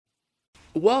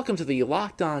Welcome to the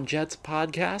Locked On Jets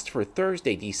podcast for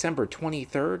Thursday, December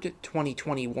 23rd,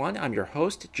 2021. I'm your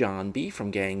host, John B.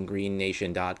 from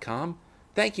GanggreenNation.com.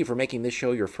 Thank you for making this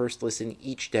show your first listen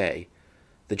each day.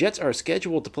 The Jets are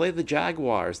scheduled to play the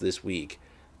Jaguars this week.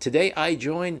 Today I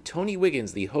join Tony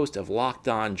Wiggins, the host of Locked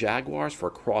On Jaguars, for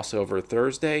Crossover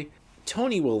Thursday.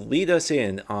 Tony will lead us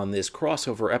in on this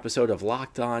crossover episode of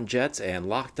Locked On Jets and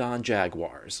Locked On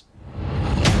Jaguars.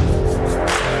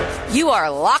 You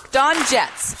are Locked On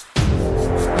Jets,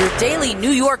 your daily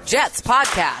New York Jets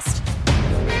podcast.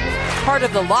 Part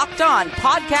of the Locked On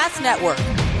Podcast Network,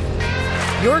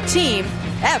 your team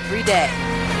every day.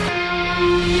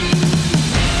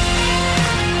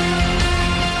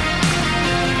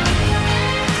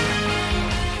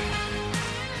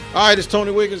 All right, it's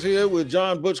Tony Wiggins here with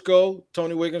John Butchko.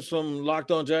 Tony Wiggins from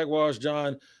Locked On Jaguars,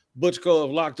 John Butchko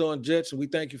of Locked On Jets. And we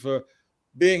thank you for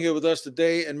being here with us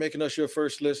today and making us your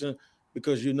first listen,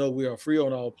 because you know we are free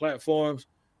on all platforms,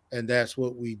 and that's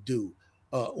what we do.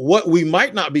 What we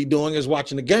might not be doing is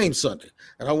watching the game Sunday.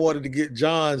 And I wanted to get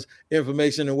John's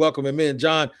information and welcome him in.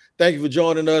 John, thank you for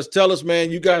joining us. Tell us,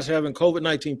 man, you guys having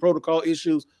COVID-19 protocol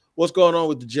issues. What's going on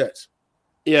with the Jets?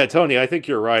 Yeah, Tony, I think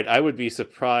you're right. I would be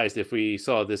surprised if we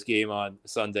saw this game on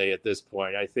Sunday at this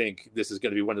point. I think this is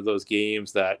going to be one of those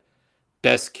games that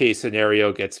best case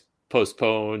scenario gets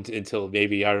postponed until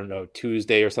maybe, I don't know,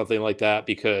 Tuesday or something like that,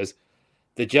 because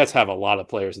the Jets have a lot of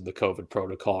players in the COVID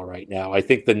protocol right now. I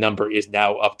think the number is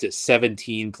now up to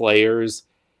 17 players,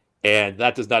 and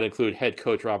that does not include head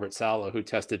coach Robert Saleh, who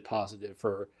tested positive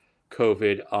for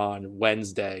COVID on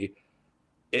Wednesday.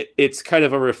 It's kind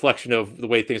of a reflection of the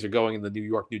way things are going in the New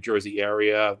York, New Jersey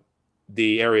area.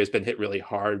 The area has been hit really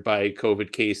hard by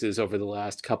COVID cases over the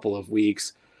last couple of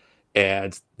weeks,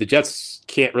 and the Jets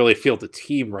can't really field the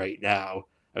team right now.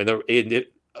 I mean,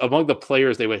 among the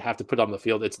players they would have to put on the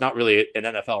field, it's not really an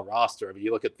NFL roster. I mean,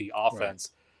 you look at the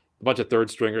offense, right. A bunch of third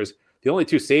stringers. The only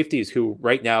two safeties who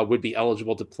right now would be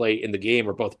eligible to play in the game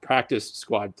are both practice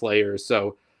squad players.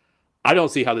 So I don't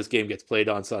see how this game gets played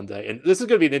on Sunday. And this is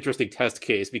going to be an interesting test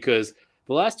case, because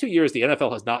the last 2 years, the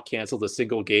NFL has not canceled a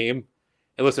single game.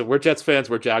 And listen, we're Jets fans,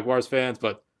 we're Jaguars fans,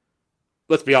 but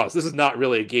let's be honest, this is not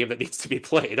really a game that needs to be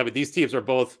played. I mean, these teams are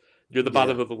both near the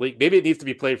bottom of the league. Maybe it needs to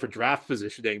be played for draft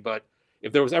positioning, but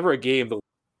if there was ever a game the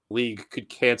league could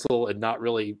cancel and not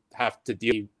really have to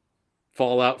deal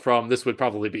fallout from, this would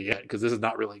probably be it, because this is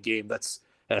not really a game that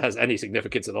has any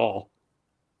significance at all.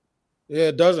 Yeah,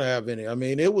 it doesn't have any. I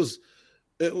mean,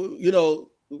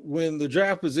 when the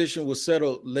draft position was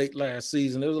settled late last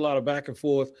season, there was a lot of back and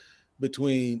forth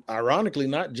between, ironically,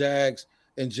 not Jags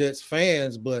and Jets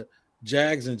fans, but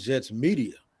Jags and Jets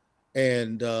media.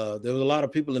 And there was a lot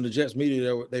of people in the Jets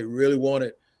media that they really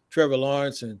wanted Trevor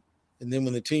Lawrence. And then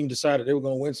when the team decided they were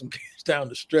going to win some games down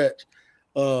the stretch,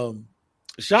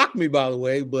 shocked me, by the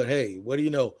way. But, hey, what do you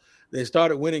know? They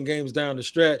started winning games down the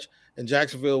stretch, and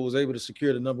Jacksonville was able to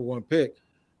secure the number one pick.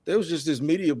 There was just this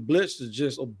media blitz to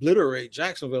just obliterate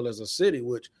Jacksonville as a city,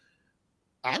 which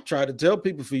I've tried to tell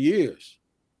people for years.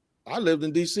 I lived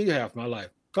in D.C. half my life.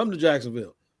 Come to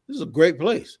Jacksonville. This is a great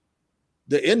place.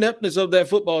 The ineptness of that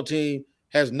football team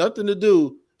has nothing to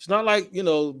do. It's not like,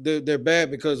 they're bad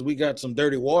because we got some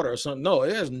dirty water or something. No,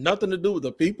 it has nothing to do with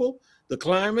the people, the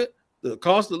climate, the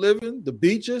cost of living, the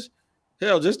beaches.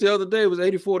 Hell, just the other day it was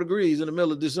 84 degrees in the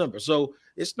middle of December. So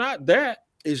it's not that.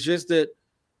 It's just that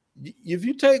if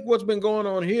you take what's been going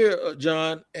on here,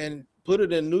 John, and put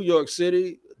it in New York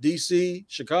City, D.C.,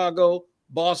 Chicago,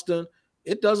 Boston,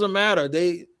 it doesn't matter.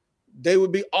 They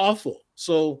would be awful.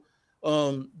 So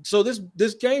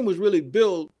this game was really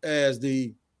built as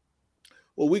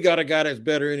we got a guy that's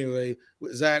better anyway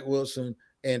with Zach Wilson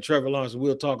and Trevor Lawrence.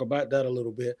 We'll talk about that a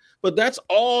little bit. But that's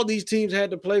all these teams had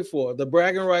to play for, the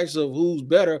bragging rights of who's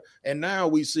better. And now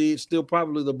we see it's still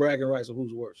probably the bragging rights of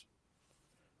who's worse.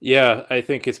 Yeah, I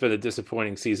think it's been a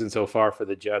disappointing season so far for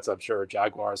the Jets. I'm sure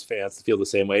Jaguars fans feel the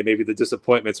same way. Maybe the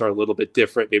disappointments are a little bit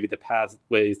different. Maybe the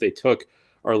pathways they took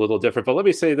are a little different. But let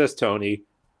me say this, Tony.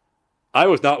 I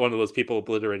was not one of those people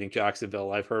obliterating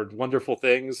Jacksonville. I've heard wonderful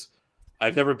things.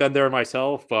 I've never been there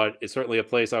myself, but it's certainly a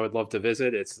place I would love to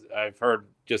visit. I've heard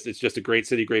it's just a great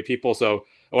city, great people. So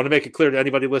I want to make it clear to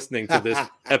anybody listening to this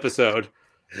episode,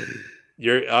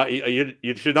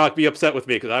 you should not be upset with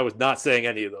me, because I was not saying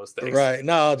any of those things. Right.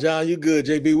 No, John, you good,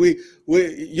 JB.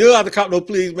 You're out the cop, no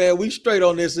please, man. We straight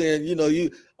on this end.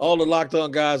 All the Locked On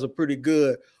guys are pretty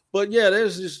good. But yeah,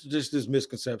 there's just this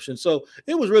misconception. So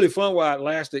it was really fun while it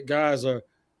lasted. Guys are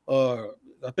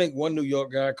I think one New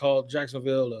York guy called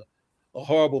Jacksonville a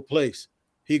horrible place.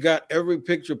 He got every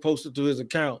picture posted to his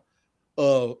account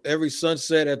of every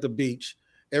sunset at the beach,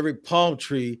 every palm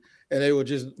tree, and they were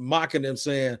just mocking them,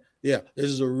 saying, yeah, this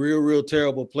is a real, real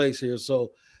terrible place here.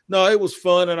 So, no, it was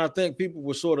fun, and I think people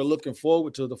were sort of looking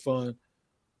forward to the fun,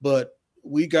 but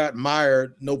we got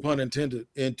mired, no pun intended,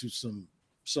 into some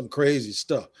crazy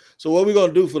stuff. So what we're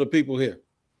going to do for the people here,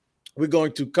 we're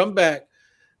going to come back,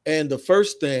 and the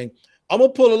first thing, I'm going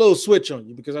to pull a little switch on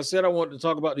you because I said I wanted to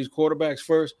talk about these quarterbacks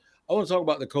first. I want to talk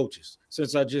about the coaches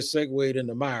since I just segued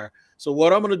into Meyer. So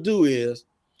what I'm going to do is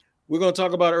we're going to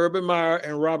talk about Urban Meyer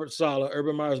and Robert Saleh.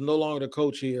 Urban Meyer is no longer the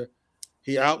coach here.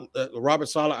 Robert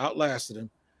Saleh outlasted him,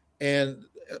 and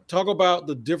talk about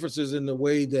the differences in the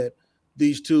way that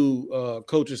these two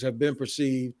coaches have been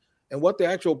perceived and what the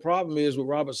actual problem is with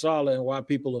Robert Saleh and why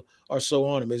people are so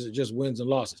on him. Is it just wins and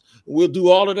losses? We'll do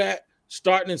all of that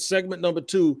starting in segment number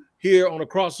 2 here on a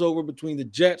crossover between the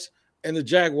Jets and the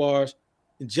Jaguars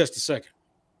in just a second.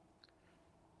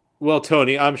 Well,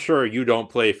 Tony, I'm sure you don't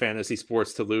play fantasy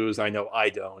sports to lose. I know I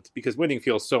don't, because winning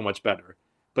feels so much better.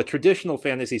 But traditional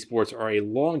fantasy sports are a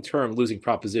long-term losing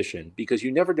proposition because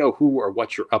you never know who or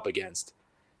what you're up against.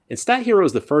 And Stat Hero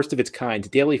is the first of its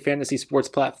kind daily fantasy sports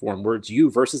platform where it's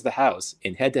you versus the house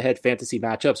in head-to-head fantasy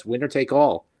matchups, winner take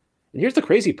all. And here's the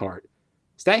crazy part.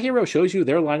 Stat Hero shows you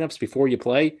their lineups before you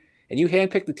play, and you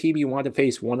handpick the team you want to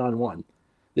face one-on-one.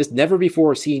 This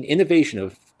never-before-seen innovation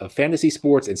of fantasy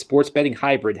sports and sports betting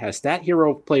hybrid has Stat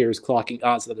Hero players clocking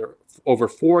odds that are over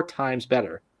 4 times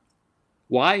better.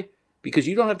 Why? Because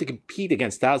you don't have to compete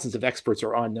against thousands of experts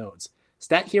or unknowns.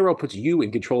 Stat Hero puts you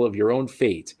in control of your own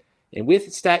fate. And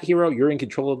with Stat Hero, you're in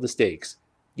control of the stakes.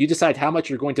 You decide how much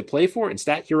you're going to play for, and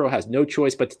Stat Hero has no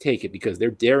choice but to take it because they're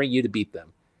daring you to beat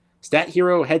them. Stat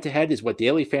Hero head-to-head is what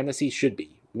daily fantasy should be,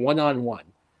 one-on-one.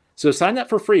 So sign up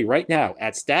for free right now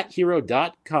at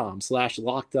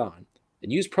stathero.com/lockedon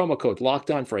and use promo code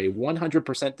LOCKEDON for a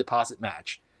 100% deposit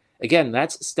match. Again,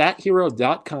 that's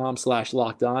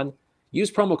stathero.com/lockedon.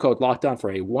 Use promo code LOCKEDON for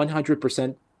a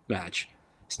 100% match.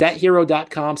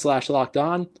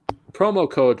 stathero.com/lockedon. Promo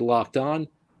code LOCKEDON.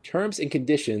 Terms and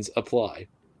conditions apply.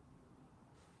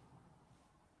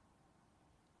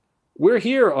 We're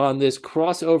here on this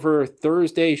crossover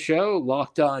Thursday show,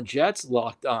 Locked On Jets,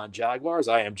 Locked On Jaguars.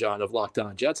 I am John of Locked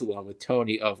On Jets, along with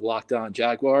Tony of Locked On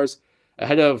Jaguars,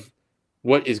 ahead of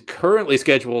what is currently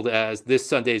scheduled as this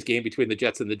Sunday's game between the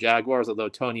Jets and the Jaguars, although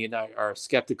Tony and I are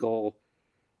skeptical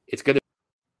it's going to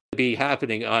be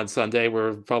happening on Sunday.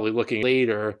 We're probably looking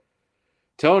later.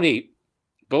 Tony,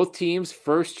 both teams,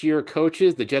 first-year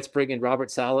coaches. The Jets bring in Robert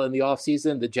Saleh in the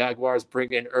offseason. The Jaguars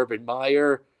bring in Urban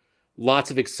Meyer.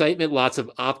 Lots of excitement, lots of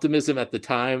optimism at the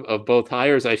time of both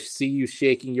hires. I see you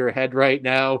shaking your head right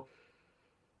now.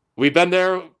 We've been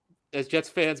there as Jets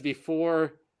fans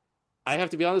before. I have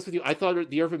to be honest with you. I thought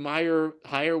the Urban Meyer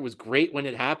hire was great when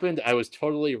it happened. I was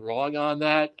totally wrong on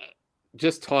that.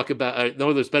 Just talk about, I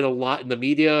know there's been a lot in the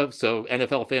media, so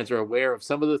NFL fans are aware of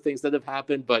some of the things that have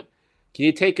happened, but can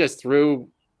you take us through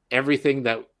everything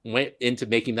that went into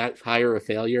making that hire a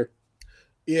failure?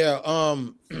 Yeah,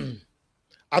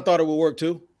 I thought it would work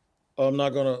too. I'm not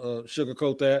going to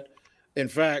sugarcoat that. In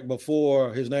fact,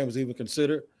 before his name was even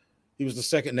considered, he was the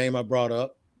second name I brought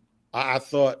up. I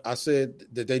said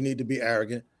that they need to be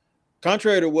arrogant.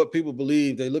 Contrary to what people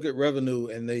believe, they look at revenue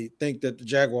and they think that the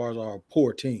Jaguars are a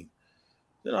poor team.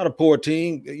 They're not a poor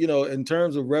team. You know, in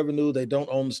terms of revenue, they don't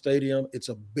own the stadium. It's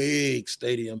a big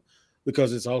stadium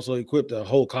because it's also equipped to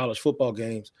hold college football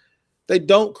games. They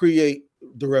don't create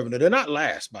the revenue. They're not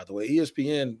last, by the way.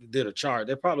 ESPN did a chart.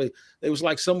 They was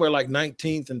like somewhere like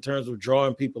 19th in terms of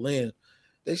drawing people in.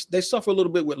 They suffer a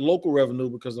little bit with local revenue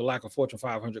because of the lack of Fortune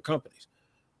 500 companies.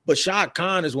 But Shad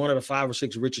Khan is one of the 5 or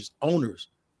 6 richest owners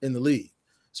in the league.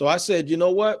 So I said, you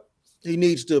know what? He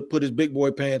needs to put his big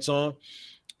boy pants on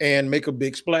and make a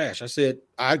big splash. I said,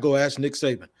 I'd go ask Nick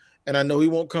Saban. And I know he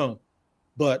won't come.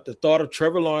 But the thought of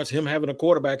Trevor Lawrence, him having a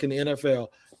quarterback in the NFL,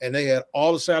 and they had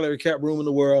all the salary cap room in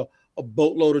the world, a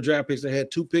boatload of draft picks. They had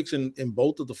 2 picks in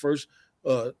both of the first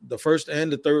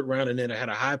and the third round, and then they had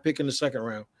a high pick in the second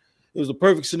round. It was a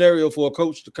perfect scenario for a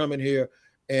coach to come in here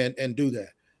and do that.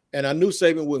 And I knew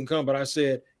Saban wouldn't come, but I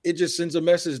said, it just sends a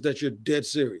message that you're dead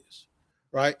serious,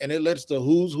 right? And it lets the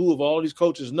who's who of all these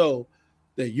coaches know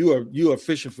that you are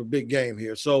fishing for big game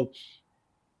here. So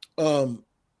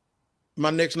my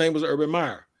next name was Urban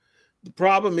Meyer. The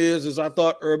problem is I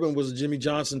thought Urban was a Jimmy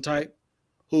Johnson type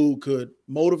who could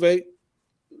motivate,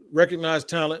 recognize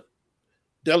talent,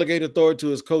 delegate authority to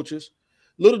his coaches.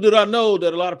 Little did I know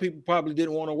that a lot of people probably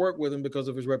didn't want to work with him because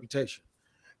of his reputation.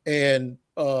 And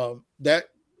that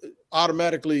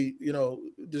automatically,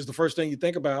 is the first thing you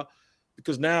think about,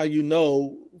 because now you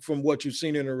know from what you've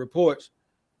seen in the reports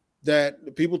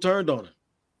that people turned on him,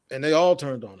 and they all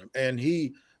turned on him. And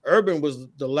he Urban was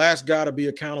the last guy to be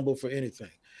accountable for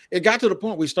anything. It got to the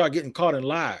point where he started getting caught in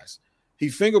lies. He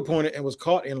finger pointed and was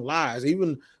caught in lies.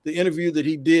 Even the interview that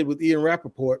he did with Ian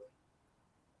Rappaport,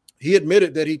 he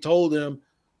admitted that he told them,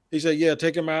 he said, yeah,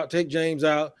 take him out, take James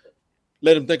out,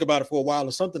 let him think about it for a while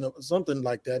or something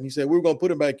like that. And he said, we were going to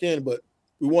put him back in, but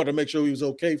we wanted to make sure he was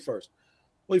okay first.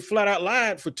 Well, he flat out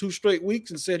lied for 2 straight weeks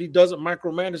and said he doesn't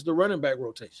micromanage the running back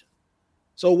rotation.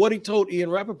 So what he told Ian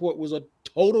Rappaport was a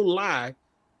total lie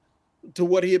to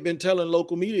what he had been telling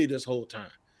local media this whole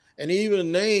time. And he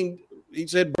even he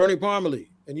said Bernie Parmalee,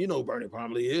 and you know who Bernie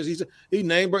Parmalee is. He said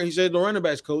the running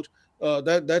backs coach,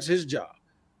 that's his job.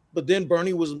 But then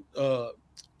Bernie was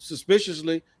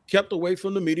suspiciously kept away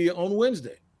from the media on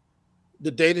Wednesday,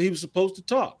 the day that he was supposed to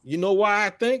talk. You know why I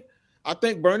think? I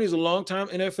think Bernie's a longtime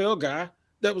NFL guy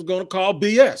that was going to call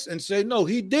BS and say, no,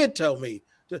 he did tell me.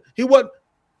 He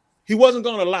wasn't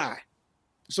going to lie.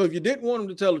 So if you didn't want him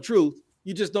to tell the truth,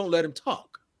 you just don't let him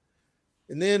talk.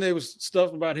 And then there was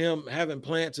stuff about him having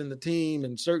plants in the team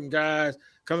and certain guys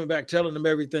coming back telling them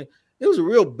everything. It was a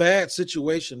real bad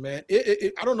situation, man.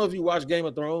 I don't know if you watch Game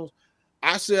of Thrones.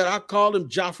 I called him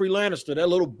Joffrey Lannister, that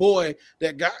little boy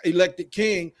that got elected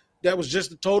king that was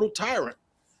just a total tyrant.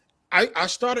 I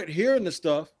started hearing the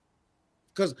stuff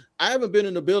because I haven't been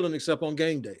in the building except on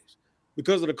game days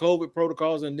because of the COVID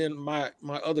protocols and then my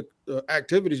other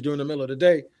activities during the middle of the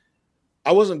day.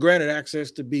 I wasn't granted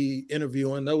access to be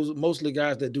interviewing. Those are mostly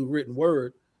guys that do written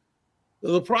word.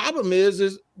 The problem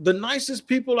is the nicest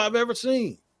people I've ever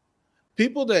seen.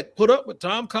 People that put up with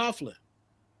Tom Coughlin.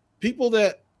 People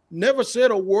that never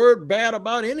said a word bad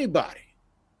about anybody.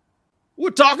 We're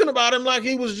talking about him like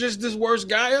he was just this worst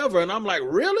guy ever. And I'm like,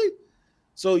 really?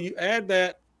 So you add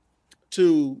that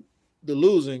to the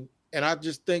losing, and I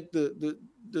just think the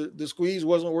squeeze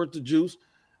wasn't worth the juice,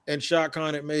 and Shad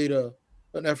Khan had made an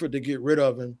effort to get rid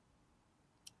of him.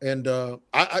 And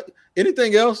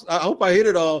anything else? I hope I hit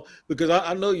it all because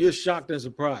I know you're shocked and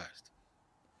surprised.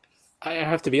 I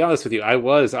have to be honest with you.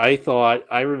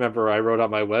 I remember I wrote on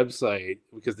my website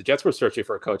because the Jets were searching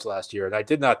for a coach last year, and I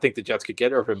did not think the Jets could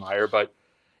get Urban Meyer, but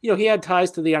he had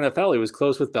ties to the NFL. He was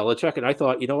close with Belichick, and I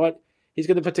thought, you know what? He's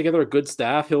going to put together a good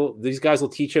staff. These guys will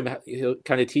teach him. He'll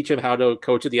kind of teach him how to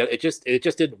coach at the. It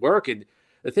just didn't work. And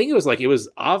the thing was, it was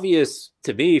obvious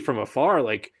to me from afar,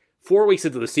 4 weeks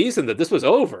into the season, that this was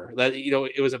over. That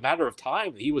it was a matter of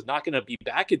time. He was not going to be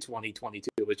back in 2022.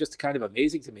 It was just kind of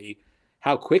amazing to me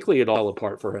how quickly it all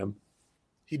apart for him.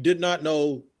 He did not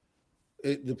know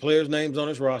the players' names on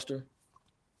his roster.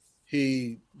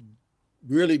 He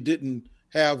really didn't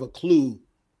have a clue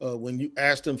when you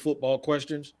asked him football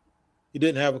questions. He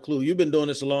didn't have a clue. You've been doing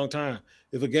this a long time.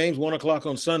 If a game's 1:00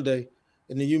 on Sunday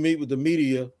and then you meet with the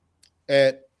media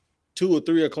at 2 or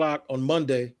 3 o'clock on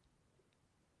Monday,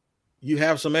 you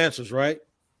have some answers, right?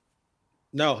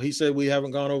 No, he said we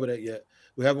haven't gone over that yet.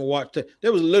 We haven't watched it.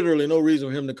 There was literally no reason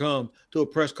for him to come to a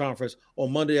press conference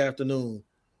on Monday afternoon,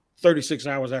 36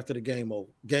 hours after the game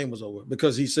was over,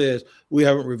 because he says we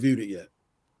haven't reviewed it yet.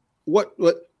 What?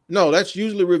 No, that's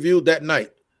usually reviewed that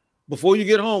night. Before you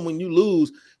get home, when you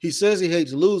lose, he says he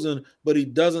hates losing, but he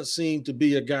doesn't seem to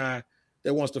be a guy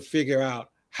that wants to figure out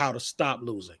how to stop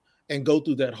losing and go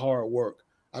through that hard work.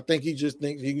 I think he just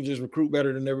thinks he can just recruit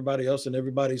better than everybody else, and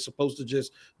everybody's supposed to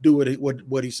just do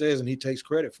what he says, and he takes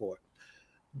credit for it.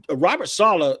 Robert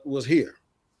Saleh was here,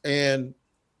 and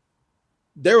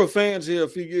there were fans here a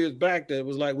few years back that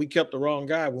was like, we kept the wrong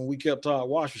guy when we kept Todd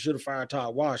Wash. We should have fired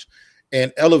Todd Wash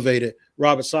and elevated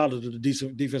Robert Saleh to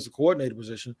the defensive coordinator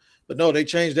position. But no, they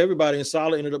changed everybody, and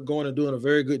Saleh ended up going and doing a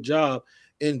very good job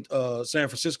in San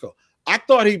Francisco. I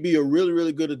thought he'd be a really,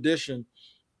 really good addition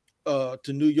to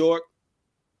New York.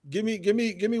 Give me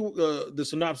the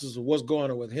synopsis of what's going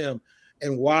on with him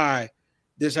and why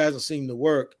this hasn't seemed to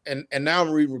work. And now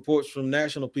I'm reading reports from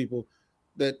national people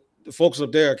that the folks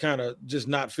up there are kind of just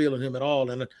not feeling him at all.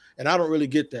 And I don't really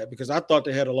get that because I thought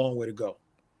they had a long way to go.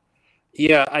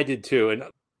 Yeah, I did too. And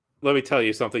let me tell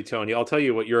you something, Tony. I'll tell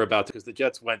you what you're about to, because the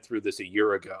Jets went through this a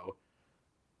year ago.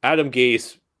 Adam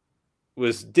Gase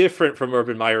was different from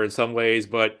Urban Meyer in some ways,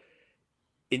 but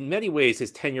in many ways his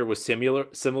tenure was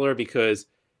similar because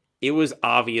it was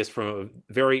obvious from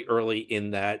very early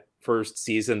in that first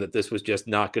season that this was just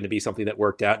not going to be something that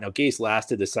worked out. Now, Gase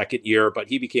lasted the second year, but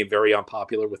he became very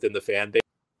unpopular within the fan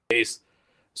base.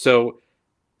 So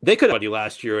they could have won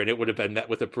last year, and it would have been met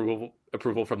with approval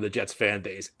from the Jets fan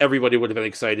base. Everybody would have been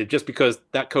excited just because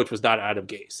that coach was not Adam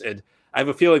Gase. And I have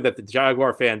a feeling that the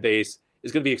Jaguar fan base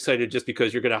is going to be excited just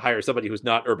because you're going to hire somebody who's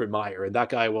not Urban Meyer, and that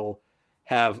guy will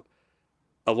have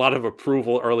a lot of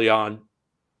approval early on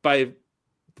by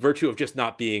virtue of just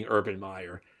not being Urban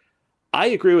Meyer. I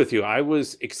agree with you. I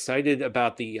was excited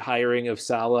about the hiring of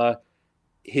Saleh.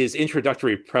 His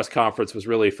introductory press conference was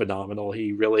really phenomenal.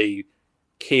 He really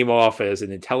came off as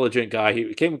an intelligent guy.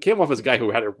 He came off as a guy who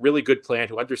had a really good plan,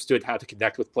 who understood how to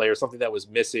connect with players, something that was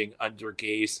missing under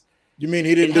Gase. You mean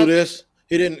he didn't do this?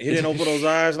 He didn't open those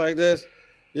eyes like this?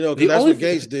 You know, because that's what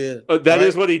Gase did. That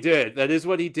is what he did. That is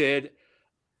what he did.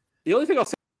 The only thing I'll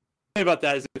say about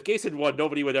that is if Gase had won,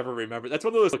 nobody would ever remember. That's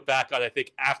one of those look back on, I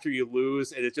think, after you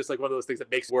lose, and it's just like one of those things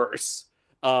that makes it worse.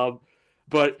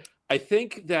 But I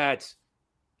think that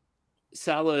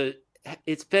Saleh,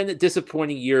 it's been a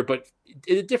disappointing year, but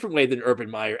in a different way than Urban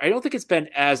Meyer. I don't think it's been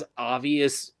as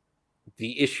obvious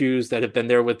the issues that have been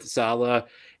there with Saleh,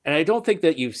 and I don't think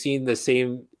that you've seen the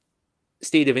same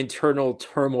state of internal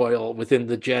turmoil within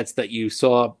the Jets that you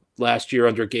saw last year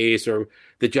under Gase or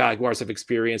the Jaguars have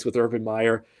experienced with Urban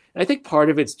Meyer. And I think part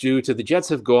of it's due to the Jets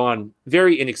have gone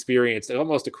very inexperienced,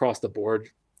 almost across the board.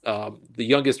 The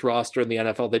youngest roster in the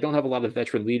NFL. They don't have a lot of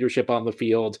veteran leadership on the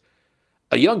field.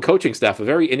 A young coaching staff, a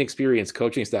very inexperienced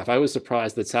coaching staff. I was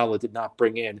surprised that Saleh did not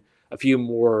bring in a few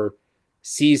more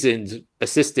seasoned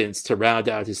assistants to round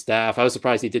out his staff. I was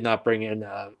surprised he did not bring in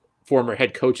a former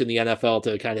head coach in the NFL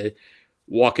to kind of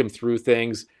walk him through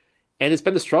things. And it's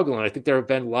been a struggle, and I think there have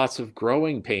been lots of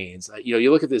growing pains.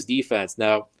 You look at this defense.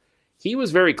 Now, he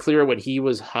was very clear when he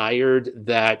was hired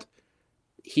that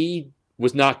he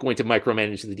was not going to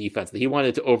micromanage the defense, that he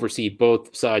wanted to oversee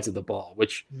both sides of the ball,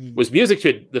 which was music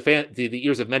to the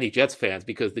ears of many Jets fans,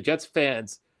 because the Jets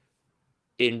fans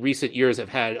in recent years have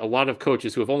had a lot of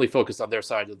coaches who have only focused on their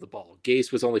side of the ball.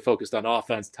 Gase was only focused on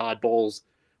offense. Todd Bowles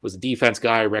was a defense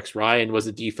guy. Some Ryan was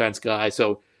a defense guy.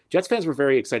 So Jets fans were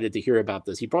very excited to hear about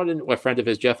this. He brought in a friend of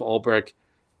his, Jeff Ulbrich.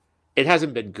 It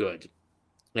hasn't been good.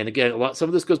 And again, some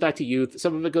of this goes back to youth.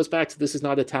 Some of it goes back to this is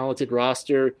not a talented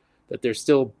roster that they're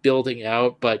still building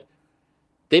out, but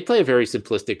they play a very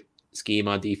simplistic scheme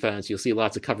on defense. You'll see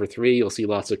lots of cover 3. You'll see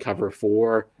lots of cover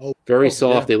 4. Very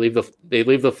soft. Yeah. They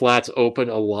leave the flats open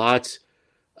a lot.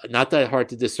 Not that hard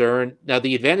to discern. Now,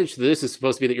 the advantage to this is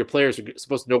supposed to be that your players are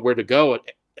supposed to know where to go at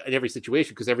every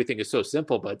situation because everything is so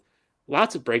simple, but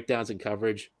lots of breakdowns in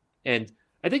coverage. And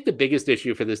I think the biggest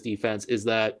issue for this defense is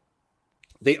that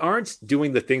they aren't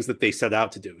doing the things that they set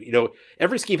out to do.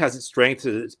 Every scheme has its strengths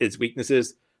and its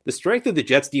weaknesses. The strength of the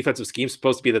Jets' defensive scheme is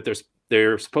supposed to be that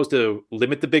they're supposed to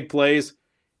limit the big plays,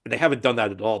 and they haven't done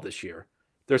that at all this year.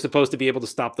 They're supposed to be able to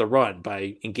stop the run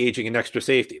by engaging in extra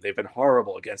safety. They've been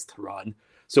horrible against the run.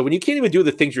 So when you can't even do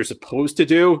the things you're supposed to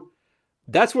do,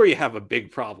 that's where you have a big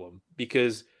problem,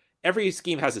 because every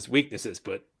scheme has its weaknesses,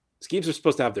 but schemes are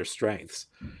supposed to have their strengths.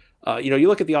 You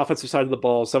look at the offensive side of the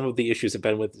ball, some of the issues have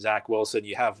been with Zach Wilson.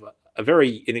 You have a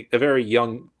very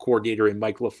young coordinator in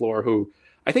Mike LaFleur, who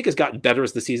I think has gotten better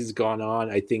as the season's gone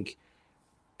on. I think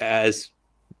as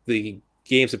the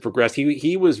games have progressed,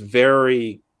 he was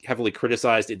very heavily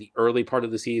criticized in the early part of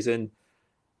the season.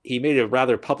 He made a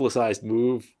rather publicized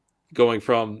move going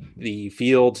from the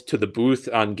field to the booth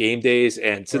on game days,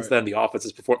 and since then the offense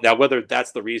has performed. Now, whether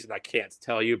that's the reason, I can't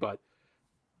tell you, but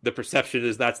the perception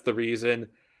is that's the reason.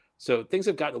 So things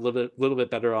have gotten a little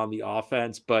bit better on the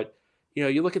offense, but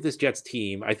you look at this Jets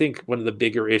team. I think one of the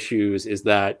bigger issues is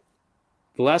that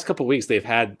the last couple of weeks they've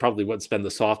had probably what's been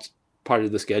the soft part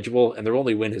of the schedule, and their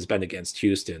only win has been against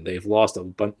Houston. They've lost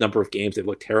a number of games. They've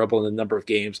looked terrible in a number of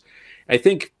games. I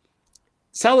think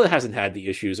Saleh hasn't had the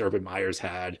issues Urban Meyer's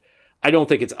had. I don't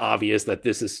think it's obvious that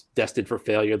this is destined for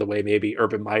failure the way maybe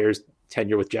Urban Meyer's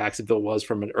tenure with Jacksonville was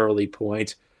from an early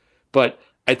point. But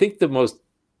I think the most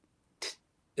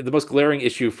glaring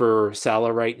issue for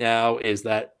Saleh right now is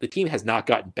that the team has not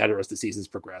gotten better as the season's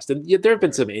progressed. And there have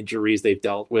been some injuries they've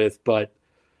dealt with, but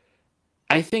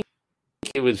I think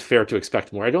it was fair to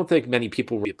expect more. I don't think many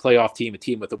people will be a playoff team, a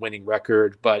team with a winning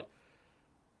record, but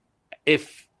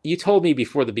if you told me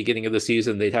before the beginning of the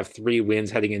season they'd have 3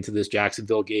 wins heading into this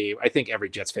Jacksonville game, I think every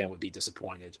Jets fan would be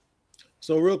disappointed.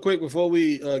 So real quick, before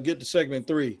we get to segment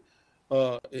 3,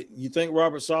 you think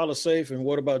Robert Saleh's safe, and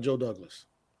what about Joe Douglas?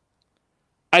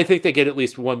 I think they get at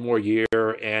least 1 more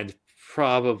year, and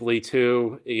probably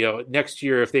 2. Next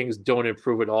year, if things don't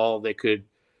improve at all, they could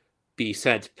be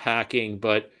sent packing.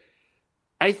 But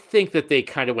I think that they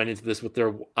kind of went into this with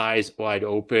their eyes wide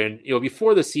open.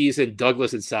 Before the season,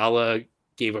 Douglas and Saleh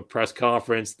gave a press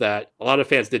conference that a lot of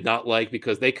fans did not like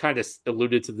because they kind of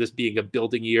alluded to this being a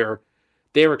building year.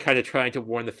 They were kind of trying to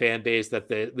warn the fan base that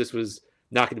this was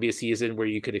not going to be a season where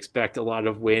you could expect a lot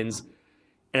of wins.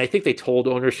 And I think they told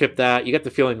ownership that. You get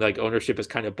the feeling like ownership has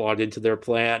kind of bought into their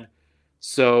plan.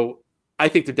 So I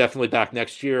think they're definitely back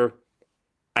next year.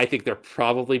 I think they're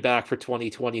probably back for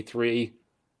 2023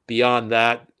 beyond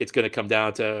that, it's going to come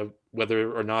down to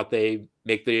whether or not they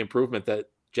make the improvement that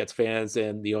Jets fans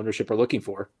and the ownership are looking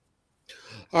for.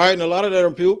 All right, and a lot of that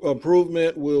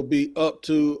improvement will be up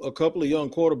to a couple of young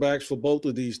quarterbacks for both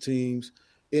of these teams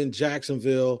in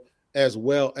Jacksonville as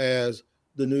well as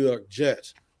the New York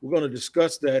Jets. We're going to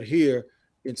discuss that here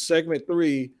in segment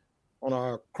 3 on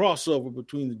our crossover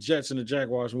between the Jets and the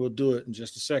Jaguars, and we'll do it in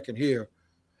just a second here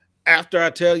after I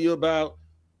tell you about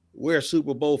where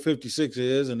Super Bowl 56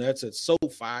 is, and that's at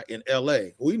SoFi in LA.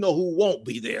 We know who won't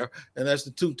be there, and that's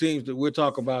the two teams that we're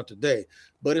talking about today.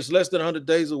 But it's less than 100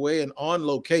 days away, and On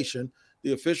Location,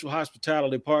 the official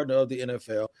hospitality partner of the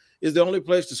NFL, is the only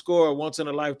place to score a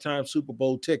once-in-a-lifetime Super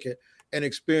Bowl ticket and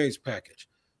experience package.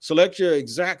 Select your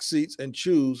exact seats and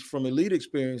choose from elite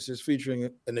experiences featuring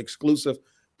an exclusive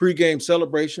pregame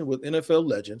celebration with NFL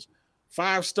legends,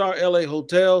 5-star LA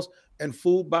hotels, and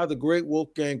food by the Great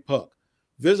Wolfgang Puck.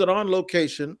 Visit On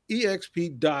Location,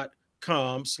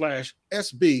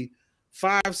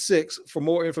 exp.com/SB56 for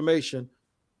more information,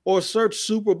 or search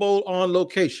Super Bowl On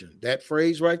Location. That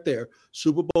phrase right there,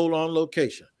 Super Bowl On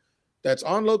Location. That's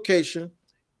On Location,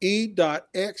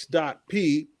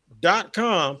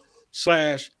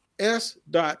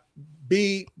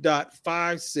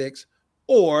 e.x.p.com/S.B.56,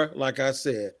 or, like I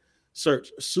said,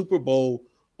 search Super Bowl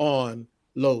On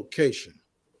Location.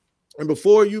 And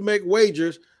before you make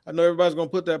wagers, I know everybody's going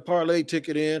to put that parlay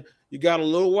ticket in. You got a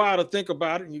little while to think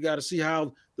about it, and you got to see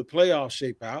how the playoffs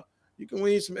shape out. You can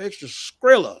win some extra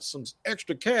Skrilla, some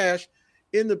extra cash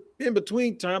in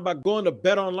between time by going to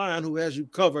Bet Online, who has you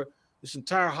covered this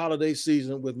entire holiday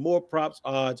season with more props,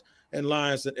 odds, and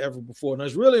lines than ever before. Now,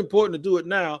 it's really important to do it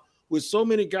now with so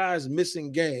many guys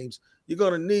missing games. You're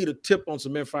going to need a tip on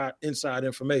some inside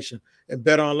information, and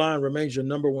Bet Online remains your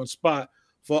number one spot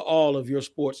for all of your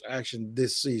sports action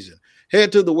this season.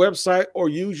 Head to the website or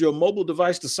use your mobile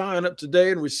device to sign up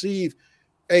today and receive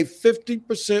a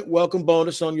 50% welcome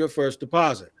bonus on your first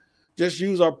deposit. Just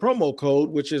use our promo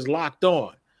code, which is Locked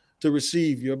On, to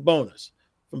receive your bonus.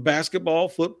 From basketball,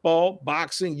 football,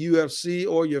 boxing, UFC,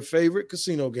 or your favorite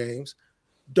casino games,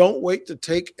 don't wait to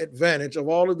take advantage of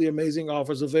all of the amazing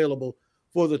offers available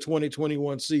for the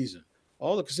 2021 season.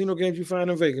 All the casino games you find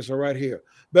in Vegas are right here.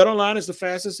 BetOnline is the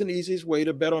fastest and easiest way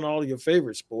to bet on all of your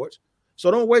favorite sports. So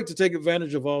don't wait to take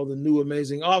advantage of all the new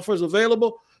amazing offers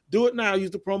available. Do it now. Use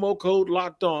the promo code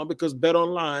Locked On, because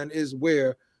BetOnline is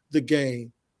where the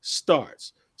game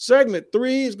starts. Segment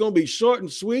 3 is going to be short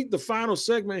and sweet. The final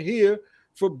segment here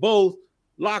for both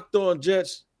Locked On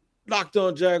Jets, Locked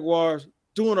On Jaguars,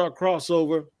 doing our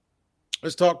crossover.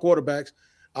 Let's talk quarterbacks.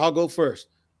 I'll go first.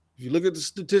 If you look at the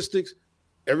statistics,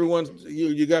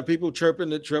 you got people chirping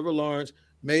that Trevor Lawrence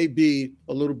may be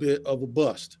a little bit of a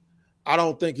bust. I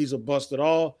don't think he's a bust at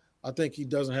all. I think he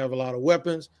doesn't have a lot of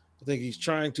weapons. I think he's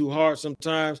trying too hard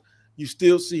sometimes. You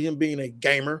still see him being a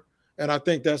gamer, and I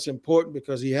think that's important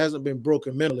because he hasn't been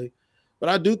broken mentally. But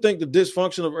I do think the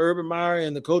dysfunction of Urban Meyer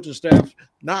and the coaching staff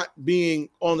not being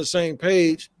on the same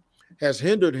page has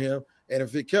hindered him, and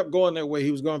if it kept going that way,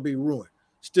 he was going to be ruined.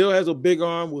 Still has a big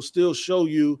arm, will still show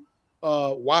you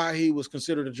why he was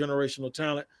considered a generational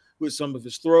talent with some of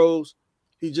his throws.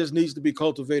 He just needs to be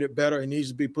cultivated better. He needs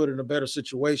to be put in a better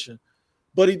situation.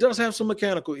 But he does have some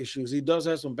mechanical issues. He does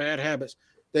have some bad habits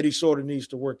that he sort of needs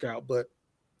to work out. But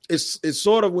it's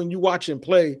sort of, when you watch him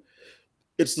play,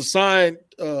 it's the sign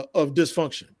of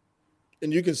dysfunction.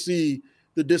 And you can see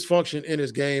the dysfunction in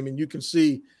his game, and you can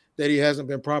see that he hasn't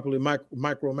been properly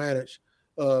micromanaged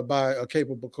by a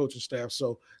capable coaching staff.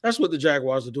 So that's what the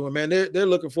Jaguars are doing, man. They're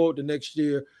looking forward to next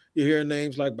year. You're hearing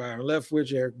names like Byron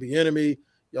Leftwich, Eric Bieniemy.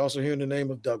 You're also hearing the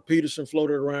name of Doug Peterson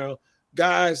floated around.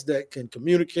 Guys that can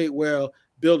communicate well,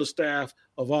 build a staff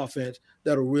of offense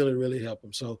that'll really, really help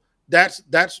them. So that's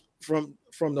from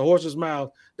the horse's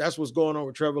mouth. That's what's going on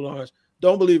with Trevor Lawrence.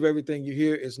 Don't believe everything you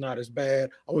hear. It's not as bad.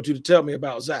 I want you to tell me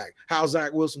about Zach. How's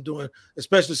Zach Wilson doing,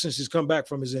 especially since he's come back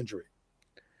from his injury?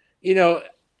 You know,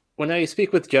 when I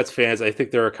speak with Jets fans, I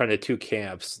think there are kind of two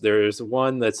camps. There's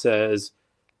one that says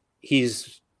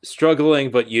he's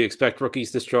struggling, but you expect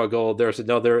rookies to struggle. There's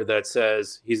another that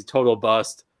says he's a total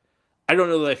bust. I don't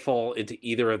know that I fall into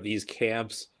either of these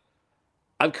camps.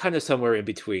 I'm kind of somewhere in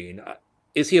between.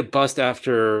 Is he a bust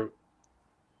after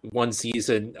one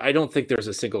season? I don't think there's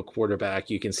a single quarterback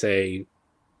you can say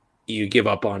you give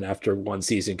up on after one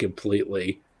season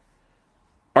completely.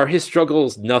 Are his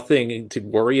struggles nothing to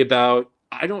worry about?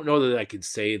 I don't know that I can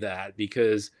say that,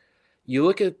 because you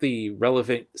look at the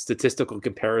relevant statistical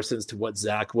comparisons to what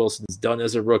Zach Wilson's done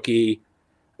as a rookie,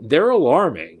 they're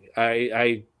alarming.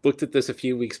 I looked at this a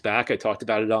few weeks back. I talked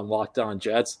about it on Locked On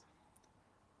Jets.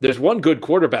 there's one good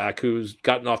quarterback who's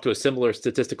gotten off to a similar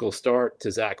statistical start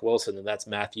to Zach Wilson, and that's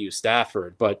Matthew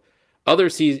Stafford. But other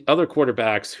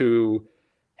quarterbacks who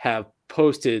have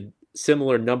posted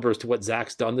similar numbers to what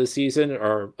Zach's done this season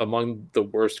are among the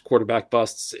worst quarterback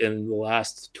busts in the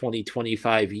last 20,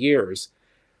 25 years.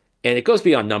 And it goes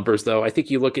beyond numbers, though. I think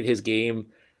you look at his game,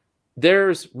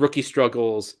 there's rookie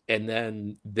struggles, and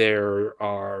then there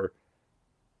are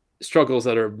struggles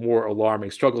that are more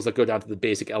alarming, struggles that go down to the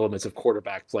basic elements of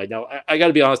quarterback play. Now, I got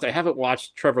to be honest, I haven't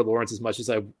watched Trevor Lawrence as much as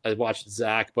I watched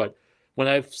Zach, but when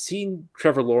I've seen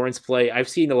Trevor Lawrence play, I've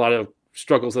seen a lot of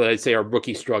struggles that I'd say are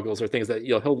rookie struggles or things that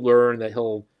he'll learn, that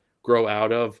he'll grow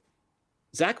out of.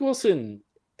 Zach Wilson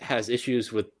has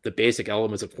issues with the basic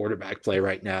elements of quarterback play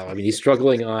right now. I mean, he's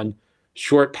struggling on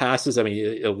short passes. I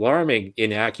mean, alarming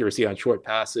inaccuracy on short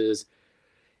passes.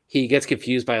 He gets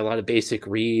confused by a lot of basic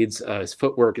reads. His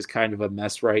footwork is kind of a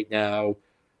mess right now.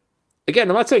 Again,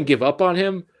 I'm not saying give up on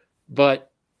him,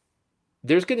 but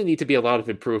there's going to need to be a lot of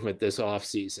improvement this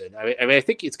offseason. I mean, I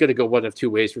think it's going to go one of two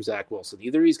ways for Zach Wilson.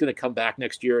 Either he's going to come back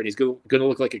next year and he's going to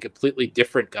look like a completely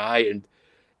different guy. And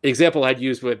an example I'd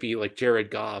use would be like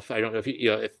Jared Goff. I don't know if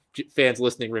if fans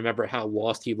listening remember how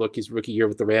lost he looked his rookie year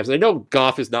with the Rams. I know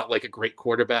Goff is not like a great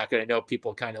quarterback, and I know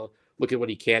people kind of look at what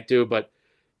he can't do, but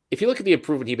if you look at the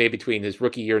improvement he made between his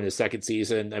rookie year and his second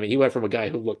season, I mean, he went from a guy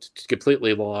who looked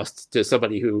completely lost to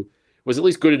somebody who was at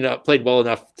least good enough, played well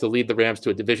enough to lead the Rams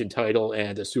to a division title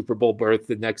and a Super Bowl berth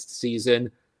the next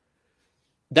season.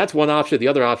 That's one option. The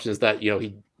other option is that,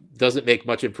 he doesn't make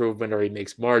much improvement, or he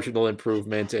makes marginal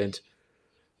improvement. And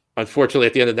unfortunately,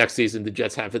 at the end of next season, the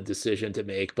Jets have a decision to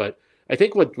make. But I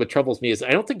think what troubles me is I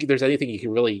don't think there's anything you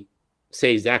can really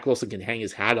say Zach Wilson can hang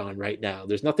his hat on right now.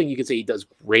 There's nothing you can say he does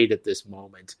great at this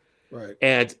moment. Right.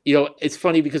 And, it's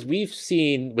funny because we've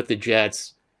seen with the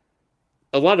Jets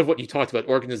a lot of what you talked about,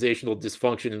 organizational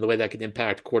dysfunction and the way that can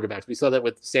impact quarterbacks. We saw that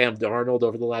with Sam Darnold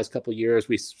over the last couple of years.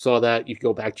 We saw that, you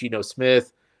go back, Geno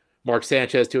Smith, Mark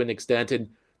Sanchez to an extent, and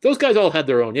those guys all had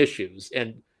their own issues.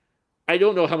 And I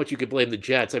don't know how much you could blame the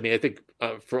Jets. I mean, I think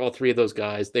for all three of those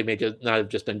guys, they may not have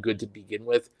just been good to begin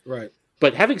with. Right.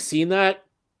 But having seen that,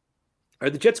 are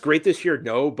the Jets great this year?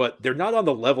 No, but they're not on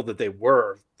the level that they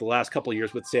were the last couple of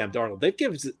years with Sam Darnold.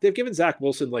 They've given Zach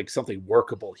Wilson like something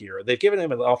workable here. They've given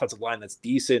him an offensive line that's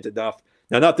decent enough.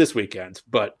 Now, not this weekend,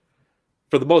 but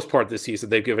for the most part this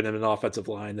season, they've given him an offensive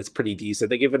line that's pretty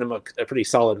decent. They've given him a pretty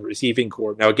solid receiving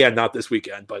core. Now, again, not this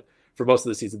weekend, but for most of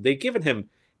the season, they've given him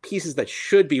pieces that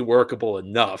should be workable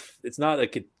enough. It's not a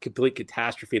complete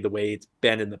catastrophe the way it's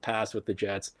been in the past with the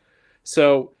Jets.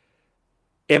 So,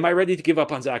 am I ready to give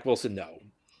up on Zach Wilson? No.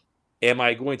 Am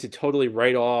I going to totally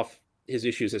write off his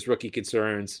issues as rookie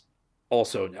concerns?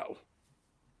 Also, no.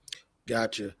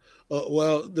 Gotcha.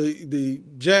 Well, the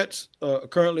Jets are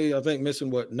currently, I think,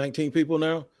 missing 19 people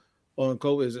now on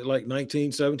COVID? Is it like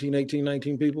 19, 17, 18,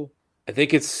 19 people? I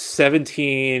think it's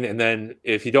 17, and then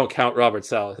if you don't count Robert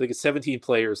Saleh, I think it's 17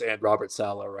 players and Robert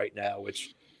Saleh right now,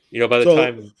 which, by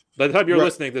the time you're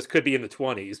listening, this could be in the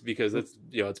 20s because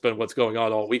it's been what's going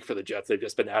on all week for the Jets. They've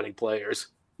just been adding players.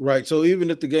 Right. So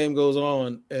even if the game goes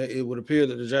on, it would appear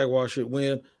that the Jaguars should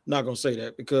win. I'm not going to say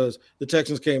that because the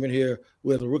Texans came in here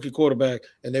with a rookie quarterback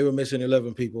and they were missing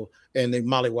 11 people and they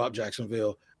mollywopped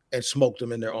Jacksonville and smoked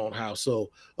them in their own house.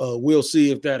 So we'll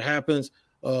see if that happens.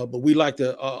 But we like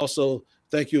to also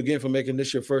thank you again for making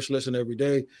this your first listen every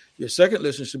day. Your second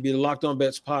listen should be the Locked On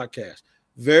Bets podcast.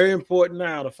 Very important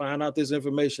now to find out this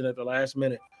information at the last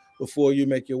minute before you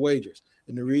make your wagers.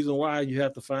 And the reason why you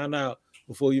have to find out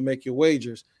before you make your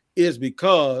wagers is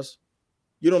because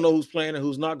you don't know who's playing and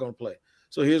who's not going to play.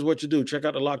 So here's what you do. Check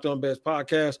out the Locked On Bets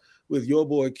podcast with your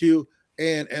boy Q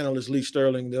and analyst Lee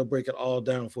Sterling. They'll break it all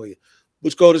down for you.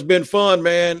 Butch Code, it's been fun,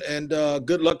 man. And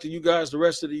good luck to you guys the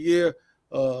rest of the year.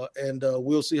 And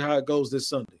we'll see how it goes this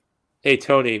Sunday. Hey,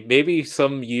 Tony, maybe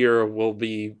some year we'll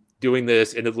be doing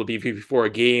this and it'll be before a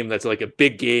game that's like a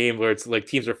big game where it's like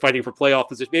teams are fighting for playoff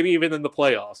position, maybe even in the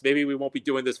playoffs. Maybe we won't be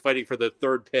doing this fighting for the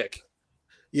third pick.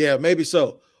 Yeah, maybe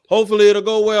so. Hopefully it'll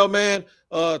go well, man.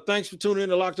 Thanks for tuning in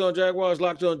to Locked On Jaguars,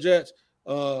 Locked On Jets.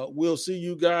 We'll see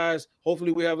you guys.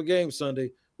 Hopefully we have a game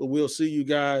Sunday, but we'll see you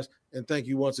guys. And thank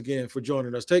you once again for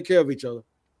joining us. Take care of each other.